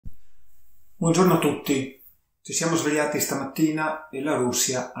Buongiorno a tutti. Ci siamo svegliati stamattina e la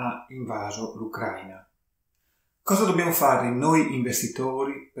Russia ha invaso l'Ucraina. Cosa dobbiamo fare noi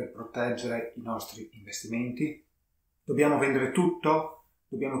investitori per proteggere i nostri investimenti? Dobbiamo vendere tutto?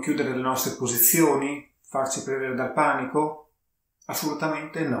 Dobbiamo chiudere le nostre posizioni? Farci prendere dal panico?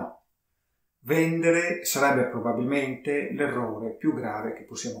 Assolutamente no. Vendere sarebbe probabilmente l'errore più grave che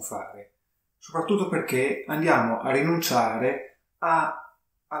possiamo fare, soprattutto perché andiamo a rinunciare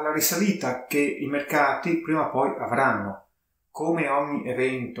alla risalita che i mercati prima o poi avranno. Come ogni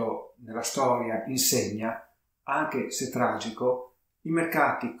evento nella storia insegna, anche se tragico, i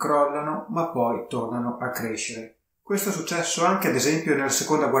mercati crollano ma poi tornano a crescere. Questo è successo anche ad esempio nella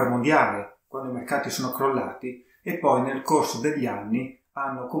seconda guerra mondiale, quando i mercati sono crollati e poi nel corso degli anni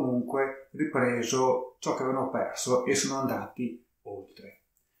hanno comunque ripreso ciò che avevano perso e sono andati oltre.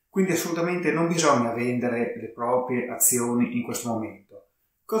 Quindi assolutamente non bisogna vendere le proprie azioni in questo momento.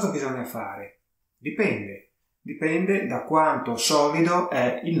 Cosa bisogna fare? Dipende da quanto solido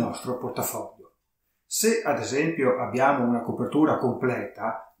è il nostro portafoglio. Se ad esempio abbiamo una copertura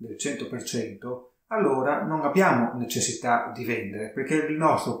completa del 100%, allora non abbiamo necessità di vendere perché il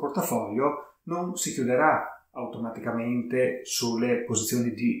nostro portafoglio non si chiuderà automaticamente sulle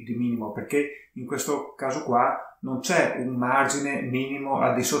posizioni di minimo, perché in questo caso qua non c'è un margine minimo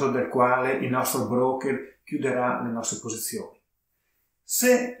al di sotto del quale il nostro broker chiuderà le nostre posizioni.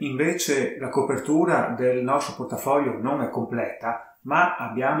 Se invece la copertura del nostro portafoglio non è completa, ma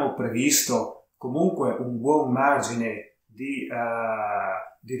abbiamo previsto comunque un buon margine di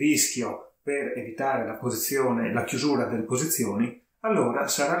rischio per evitare la chiusura delle posizioni, allora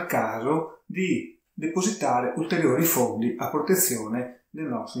sarà il caso di depositare ulteriori fondi a protezione del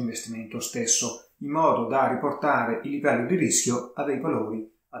nostro investimento stesso, in modo da riportare i livelli di rischio a dei valori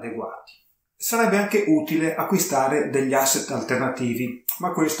adeguati. Sarebbe anche utile acquistare degli asset alternativi,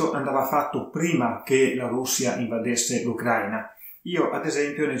 ma questo andava fatto prima che la Russia invadesse l'Ucraina. Io, ad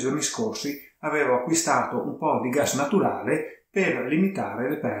esempio, nei giorni scorsi avevo acquistato un po' di gas naturale per limitare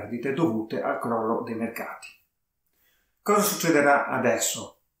le perdite dovute al crollo dei mercati. Cosa succederà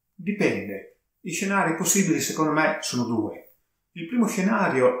adesso? Dipende. I scenari possibili, secondo me, sono due. Il primo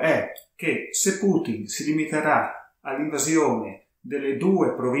scenario è che se Putin si limiterà all'invasione delle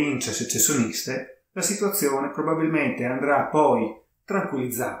due province secessioniste, la situazione probabilmente andrà poi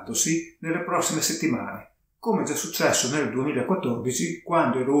tranquillizzandosi nelle prossime settimane, come è già successo nel 2014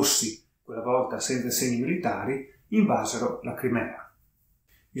 quando i russi, quella volta senza segni militari, invasero la Crimea.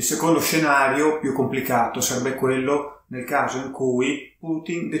 Il secondo scenario, più complicato, sarebbe quello nel caso in cui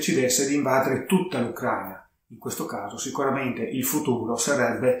Putin decidesse di invadere tutta l'Ucraina. In questo caso sicuramente il futuro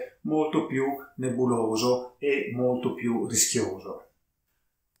sarebbe molto più nebuloso e molto più rischioso.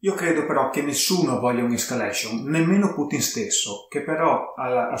 Io credo però che nessuno voglia un'escalation, nemmeno Putin stesso, che però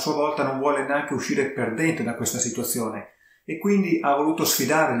a sua volta non vuole neanche uscire perdente da questa situazione e quindi ha voluto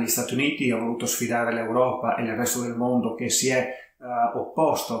sfidare gli Stati Uniti, ha voluto sfidare l'Europa e il resto del mondo che si è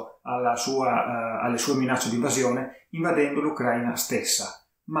opposto alle sue minacce di invasione, invadendo l'Ucraina stessa.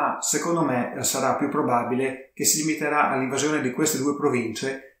 Ma secondo me sarà più probabile che si limiterà all'invasione di queste due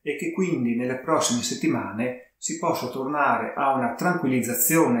province e che quindi nelle prossime settimane si possa tornare a una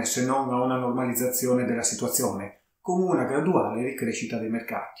tranquillizzazione, se non a una normalizzazione della situazione, con una graduale ricrescita dei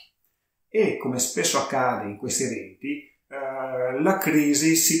mercati. E come spesso accade in questi eventi, la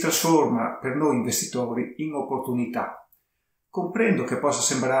crisi si trasforma per noi investitori in opportunità. Comprendo che possa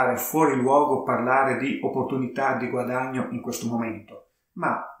sembrare fuori luogo parlare di opportunità di guadagno in questo momento,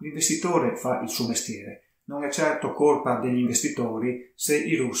 ma l'investitore fa il suo mestiere. Non è certo colpa degli investitori se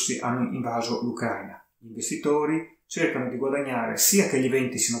i russi hanno invaso l'Ucraina. Gli investitori cercano di guadagnare sia che gli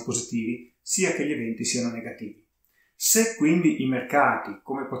eventi siano positivi, sia che gli eventi siano negativi. Se quindi i mercati,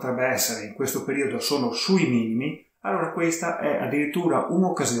 come potrebbe essere in questo periodo, sono sui minimi, allora questa è addirittura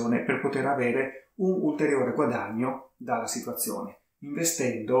un'occasione per poter avere un ulteriore guadagno dalla situazione,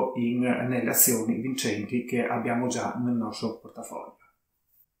 investendo nelle azioni vincenti che abbiamo già nel nostro portafoglio.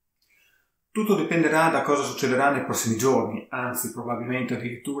 Tutto dipenderà da cosa succederà nei prossimi giorni, anzi probabilmente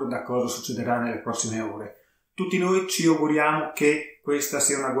addirittura da cosa succederà nelle prossime ore. Tutti noi ci auguriamo che questa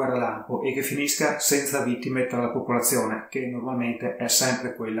sia una guerra lampo e che finisca senza vittime tra la popolazione, che normalmente è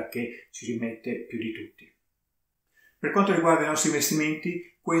sempre quella che ci rimette più di tutti. Per quanto riguarda i nostri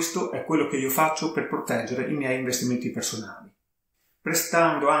investimenti, questo è quello che io faccio per proteggere i miei investimenti personali,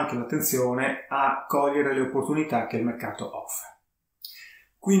 prestando anche l'attenzione a cogliere le opportunità che il mercato offre.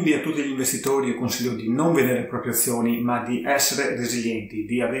 Quindi a tutti gli investitori io consiglio di non vendere le proprie azioni, ma di essere resilienti,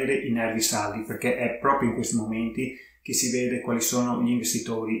 di avere i nervi saldi, perché è proprio in questi momenti che si vede quali sono gli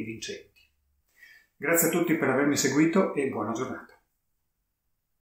investitori vincenti. Grazie a tutti per avermi seguito e buona giornata.